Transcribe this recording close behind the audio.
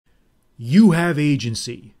You have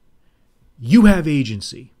agency. You have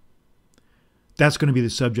agency. That's going to be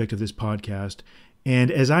the subject of this podcast.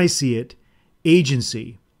 And as I see it,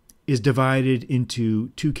 agency is divided into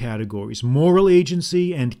two categories: moral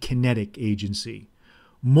agency and kinetic agency.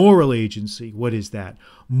 Moral agency, what is that?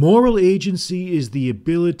 Moral agency is the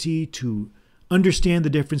ability to understand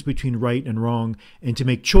the difference between right and wrong and to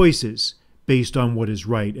make choices based on what is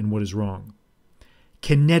right and what is wrong.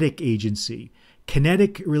 Kinetic agency.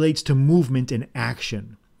 Kinetic relates to movement and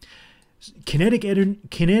action. Kinetic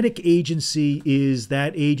agency is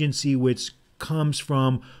that agency which comes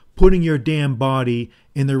from putting your damn body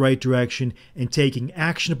in the right direction and taking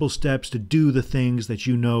actionable steps to do the things that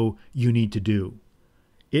you know you need to do.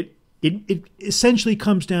 It essentially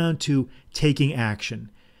comes down to taking action.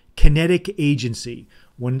 Kinetic agency.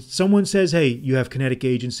 When someone says, hey, you have kinetic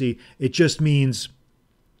agency, it just means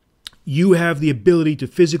you have the ability to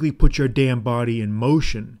physically put your damn body in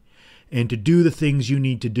motion and to do the things you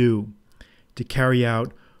need to do to carry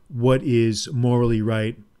out what is morally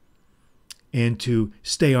right and to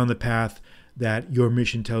stay on the path that your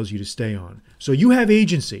mission tells you to stay on. So you have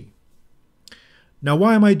agency. Now,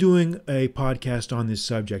 why am I doing a podcast on this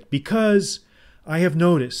subject? Because I have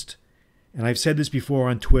noticed, and I've said this before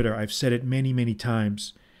on Twitter, I've said it many, many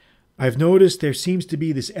times, I've noticed there seems to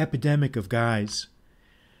be this epidemic of guys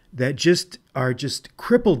that just are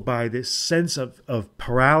crippled by this sense of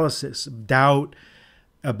paralysis, doubt,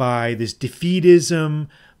 by this defeatism,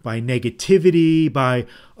 by negativity, by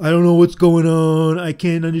I don't know what's going on, I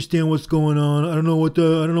can't understand what's going on, I don't know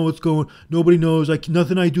what's going, nobody knows,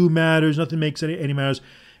 nothing I do matters, nothing makes any matters.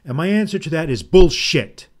 And my answer to that is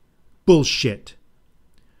bullshit. Bullshit.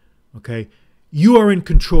 Okay? You are in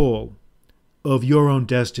control of your own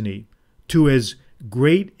destiny to as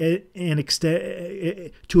great an extent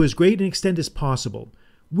as possible.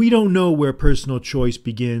 We don't know where personal choice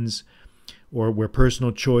begins or where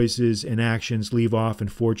personal choices and actions leave off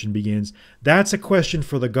and fortune begins. That's a question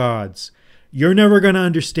for the gods. You're never going to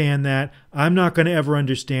understand that. I'm not going to ever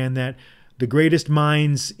understand that. The greatest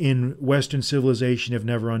minds in Western civilization have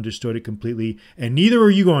never understood it completely, and neither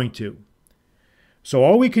are you going to. So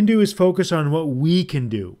all we can do is focus on what we can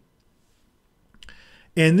do.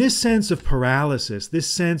 And this sense of paralysis, this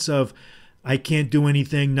sense of I can't do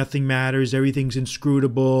anything, nothing matters, everything's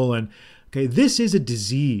inscrutable, and okay, this is a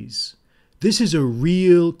disease. This is a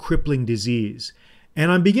real crippling disease.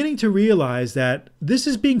 And I'm beginning to realize that this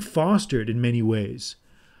is being fostered in many ways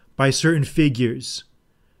by certain figures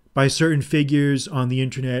on the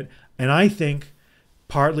internet, and I think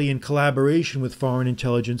partly in collaboration with foreign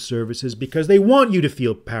intelligence services because they want you to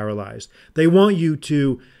feel paralyzed. They want you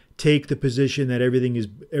to take the position that everything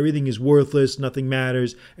is worthless, nothing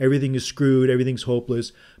matters, everything is screwed, everything's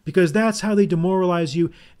hopeless, because that's how they demoralize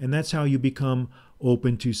you, and that's how you become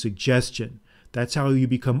open to suggestion. That's how you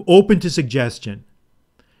become open to suggestion.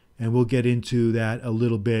 And we'll get into that a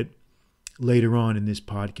little bit later on in this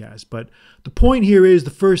podcast. But the point here is,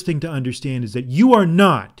 the first thing to understand is that you are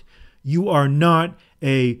not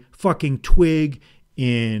a fucking twig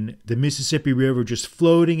in the Mississippi River just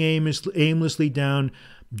floating aimlessly down,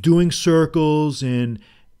 doing circles in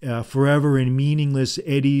forever in meaningless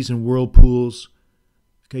eddies and whirlpools.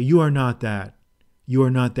 Okay, you are not that. You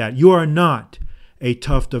are not that. You are not a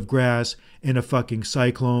tuft of grass in a fucking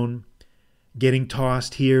cyclone, getting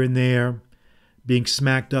tossed here and there, being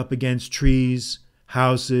smacked up against trees,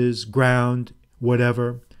 houses, ground,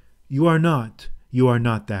 whatever. You are not. You are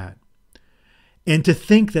not that. And to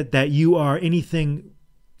think that you are anything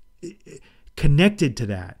connected to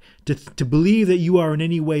that, to believe that you are in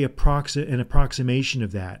any way an approximation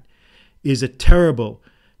of that, is a terrible,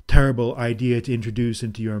 terrible idea to introduce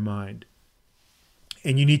into your mind.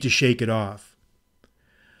 And you need to shake it off.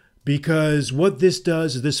 Because what this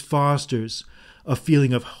does is this fosters a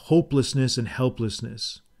feeling of hopelessness and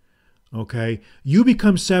helplessness. Okay? You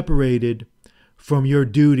become separated from your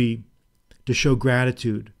duty to show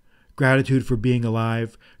gratitude. Gratitude for being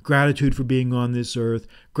alive, gratitude for being on this earth,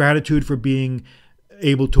 gratitude for being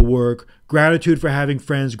able to work, gratitude for having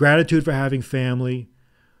friends, gratitude for having family.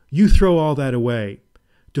 You throw all that away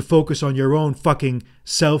to focus on your own fucking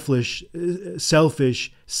selfish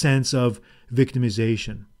sense of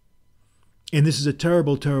victimization. And this is a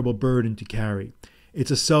terrible, terrible burden to carry.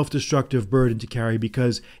 It's a self-destructive burden to carry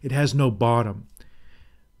because it has no bottom.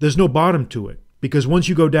 There's no bottom to it. Because once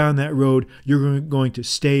you go down that road, you're going to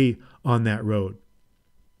stay on that road.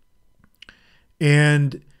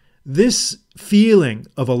 And this feeling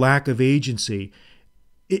of a lack of agency,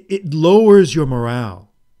 it lowers your morale.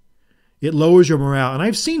 It lowers your morale. And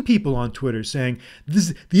I've seen people on Twitter saying,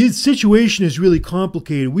 the situation is really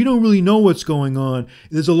complicated. We don't really know what's going on.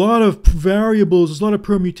 There's a lot of variables. There's a lot of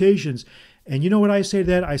permutations. And you know what I say to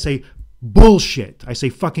that? I say, bullshit. I say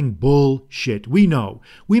fucking bullshit. We know.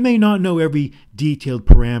 We may not know every detailed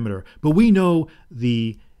parameter, but we know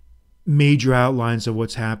the major outlines of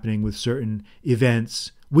what's happening with certain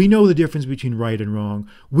events. We know the difference between right and wrong.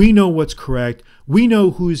 We know what's correct. We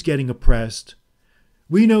know who's getting oppressed.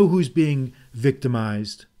 We know who's being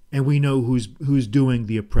victimized, and we know who's doing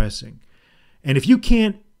the oppressing. And if you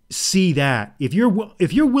can't see that, if you're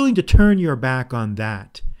willing to turn your back on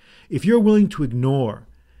that, if you're willing to ignore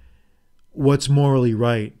what's morally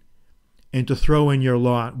right and to throw in your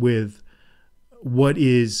lot with what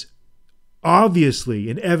is obviously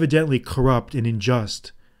and evidently corrupt and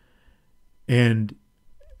unjust and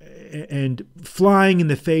flying in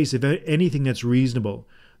the face of anything that's reasonable,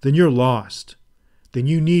 then you're lost. Then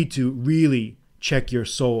you need to really check your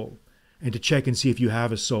soul and to check and see if you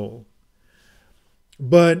have a soul.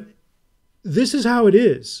 But this is how it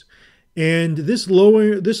is. And this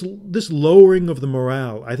lowering of the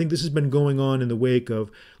morale, I think this has been going on in the wake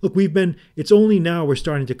of, look, it's only now we're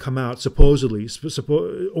starting to come out, supposedly starting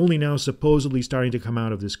to come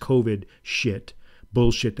out of this COVID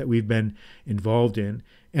bullshit that we've been involved in.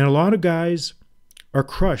 And a lot of guys are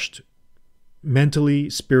crushed mentally,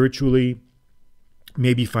 spiritually,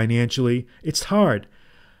 maybe financially. It's hard,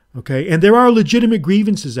 okay? And there are legitimate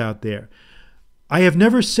grievances out there. I have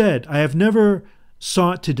never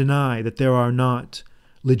sought to deny that there are not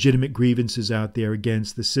legitimate grievances out there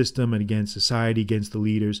against the system and against society, against the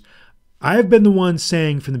leaders. I've been the one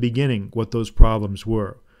saying from the beginning what those problems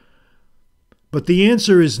were. But the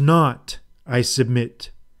answer is not, I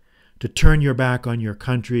submit, to turn your back on your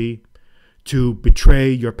country, to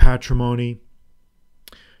betray your patrimony,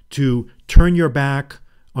 to turn your back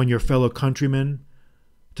on your fellow countrymen,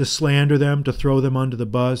 to slander them, to throw them under the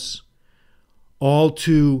bus, all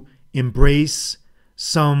to embrace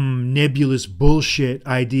some nebulous bullshit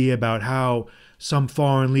idea about how some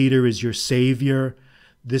foreign leader is your savior,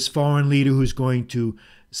 this foreign leader who's going to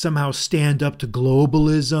somehow stand up to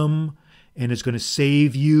globalism and is going to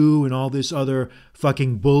save you and all this other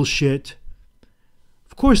fucking bullshit.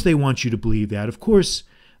 Of course they want you to believe that. Of course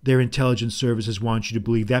their intelligence services want you to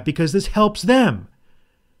believe that because this helps them.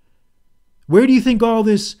 Where do you think all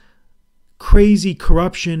this crazy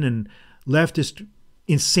corruption and leftist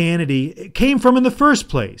insanity came from in the first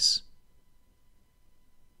place?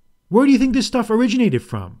 Where do you think this stuff originated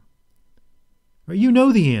from? You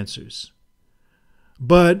know the answers.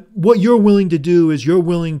 But what you're willing to do is you're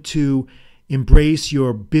willing to embrace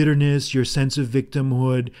your bitterness, your sense of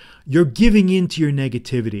victimhood. You're giving into your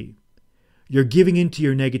negativity. You're giving into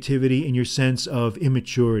your negativity and your sense of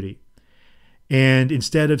immaturity. And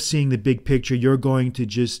instead of seeing the big picture, you're going to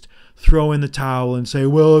just throw in the towel and say,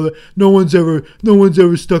 well, no one's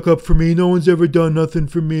ever stuck up for me. No one's ever done nothing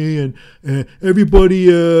for me. And everybody,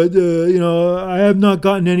 I have not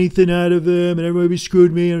gotten anything out of them and everybody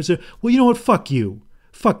screwed me. And I said, well, you know what? Fuck you.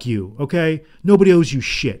 Fuck you, okay? Nobody owes you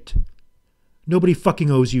shit. Nobody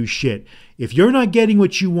fucking owes you shit. If you're not getting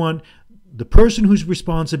what you want, the person whose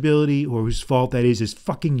responsibility or whose fault that is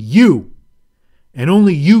fucking you. And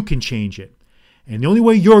only you can change it. And the only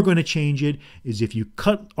way you're going to change it is if you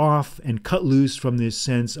cut off and cut loose from this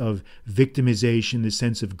sense of victimization, this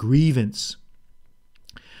sense of grievance.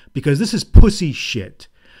 Because this is pussy shit.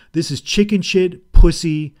 This is chicken shit,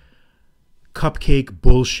 pussy, cupcake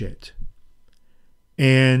bullshit.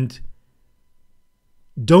 And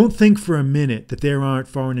don't think for a minute that there aren't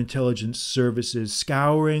foreign intelligence services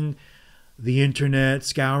scouring the internet,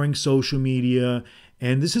 scouring social media.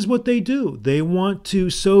 And this is what they do. They want to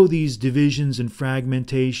sow these divisions and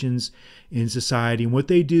fragmentations in society. And what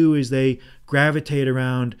they do is they gravitate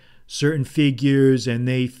around certain figures and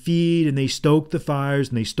they feed and they stoke the fires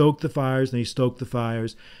and they stoke the fires and they stoke the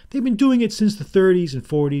fires. They've been doing it since the 30s and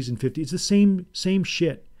 40s and 50s. It's the same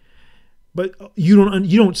shit. But you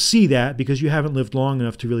don't see that because you haven't lived long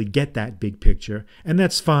enough to really get that big picture. And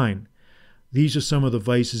that's fine. These are some of the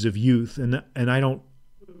vices of youth. And I don't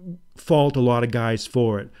fault a lot of guys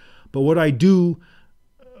for it. But what I do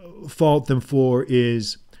fault them for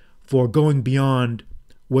is for going beyond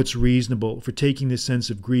what's reasonable, for taking this sense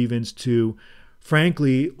of grievance to,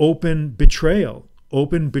 frankly, open betrayal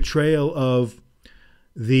of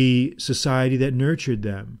the society that nurtured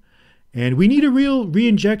them. And we need a real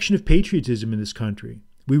reinjection of patriotism in this country.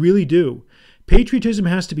 We really do. Patriotism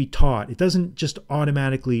has to be taught. It doesn't just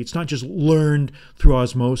automatically, it's not just learned through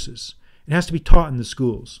osmosis. It has to be taught in the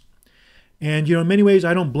schools. And, in many ways,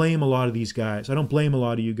 I don't blame a lot of these guys. I don't blame a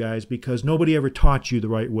lot of you guys because nobody ever taught you the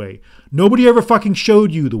right way. Nobody ever fucking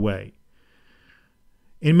showed you the way.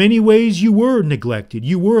 In many ways, you were neglected.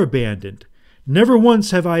 You were abandoned. Never once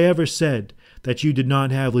have I ever said that you did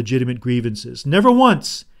not have legitimate grievances. Never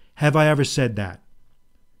once have I ever said that.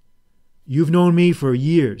 You've known me for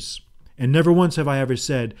years, and never once have I ever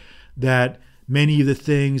said that many of the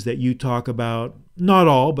things that you talk about, not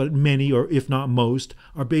all, but many, or if not most,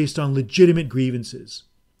 are based on legitimate grievances.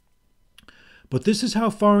 But this is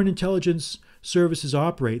how foreign intelligence services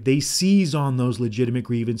operate. They seize on those legitimate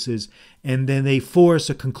grievances, and then they force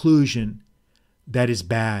a conclusion that is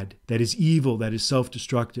bad, that is evil, that is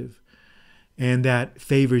self-destructive, and that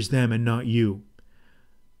favors them and not you.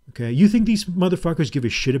 Okay? You think these motherfuckers give a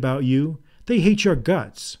shit about you? They hate your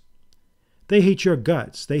guts. They hate your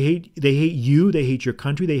guts. They hate you. They hate your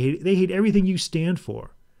country. They hate everything you stand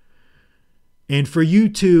for. And for you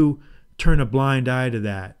to turn a blind eye to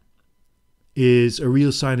that is a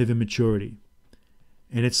real sign of immaturity.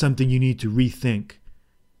 And it's something you need to rethink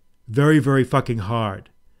very, very fucking hard.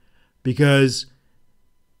 Because,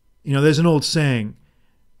 there's an old saying,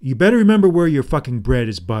 you better remember where your fucking bread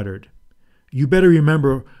is buttered. You better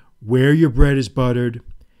remember where your bread is buttered,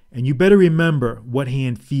 and you better remember what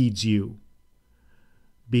hand feeds you.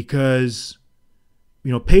 Because,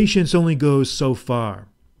 patience only goes so far.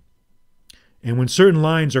 And when certain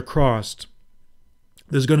lines are crossed,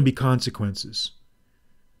 there's going to be consequences.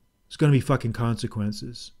 There's going to be fucking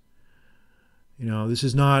consequences. This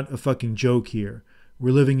is not a fucking joke here.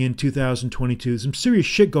 We're living in 2022. Some serious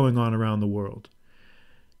shit going on around the world.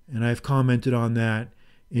 And I've commented on that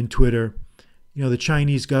in Twitter. The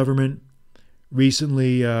Chinese government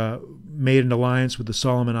recently made an alliance with the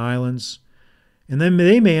Solomon Islands. And then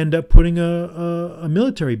they may end up putting a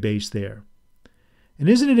military base there. And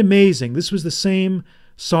isn't it amazing? This was the same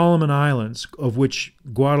Solomon Islands, of which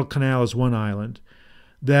Guadalcanal is one island,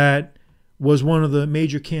 that was one of the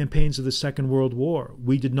major campaigns of the Second World War.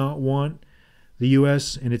 We did not want, the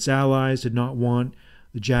U.S. and its allies did not want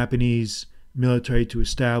the Japanese military to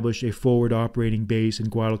establish a forward operating base in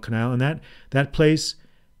Guadalcanal. And that place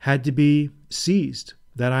had to be seized.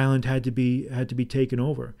 That island had to be taken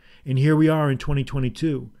over. And here we are in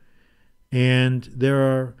 2022. And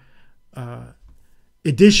there are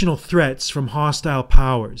additional threats from hostile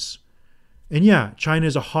powers. And yeah, China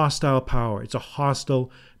is a hostile power. It's a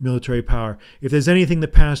hostile military power. If there's anything the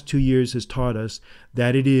past 2 years has taught us,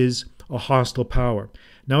 that it is a hostile power.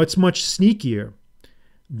 Now, it's much sneakier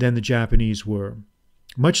than the Japanese were.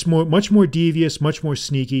 Much more devious, much more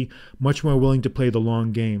sneaky, much more willing to play the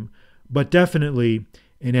long game. But definitely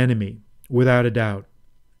an enemy, without a doubt.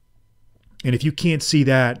 And if you can't see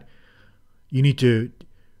that, you need to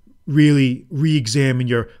really re-examine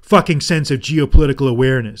your fucking sense of geopolitical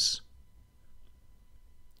awareness.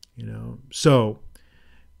 So,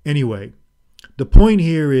 anyway, the point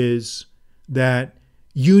here is that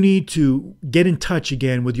you need to get in touch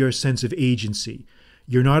again with your sense of agency.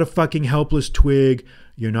 You're not a fucking helpless twig.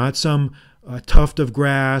 You're not some tuft of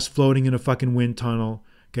grass floating in a fucking wind tunnel.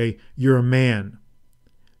 Okay? You're a man.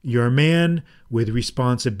 You're a man with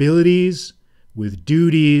responsibilities, with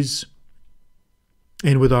duties,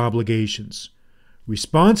 and with obligations.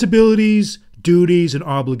 Responsibilities, duties, and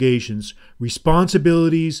obligations.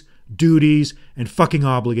 Responsibilities, duties, and fucking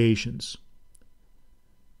obligations.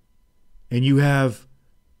 And you have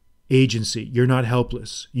agency. You're not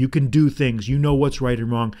helpless. You can do things. You know what's right and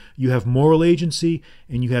wrong. You have moral agency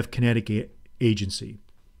and you have kinetic agency.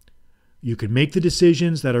 You can make the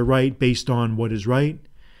decisions that are right based on what is right,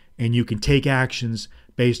 and you can take actions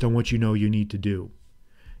based on what you know you need to do.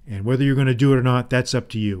 And whether you're going to do it or not, that's up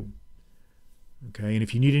to you. Okay? And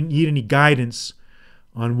if you need any guidance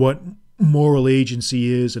on what moral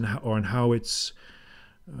agency is and how it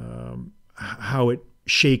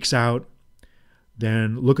shakes out,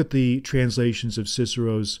 then look at the translations of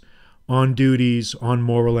Cicero's On Duties, On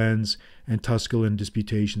Moral Ends, and Tusculan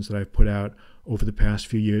Disputations that I've put out over the past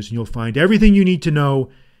few years, and you'll find everything you need to know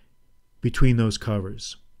between those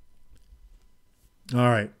covers. All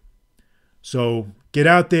right. So get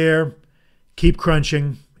out there, keep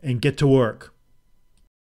crunching, and get to work.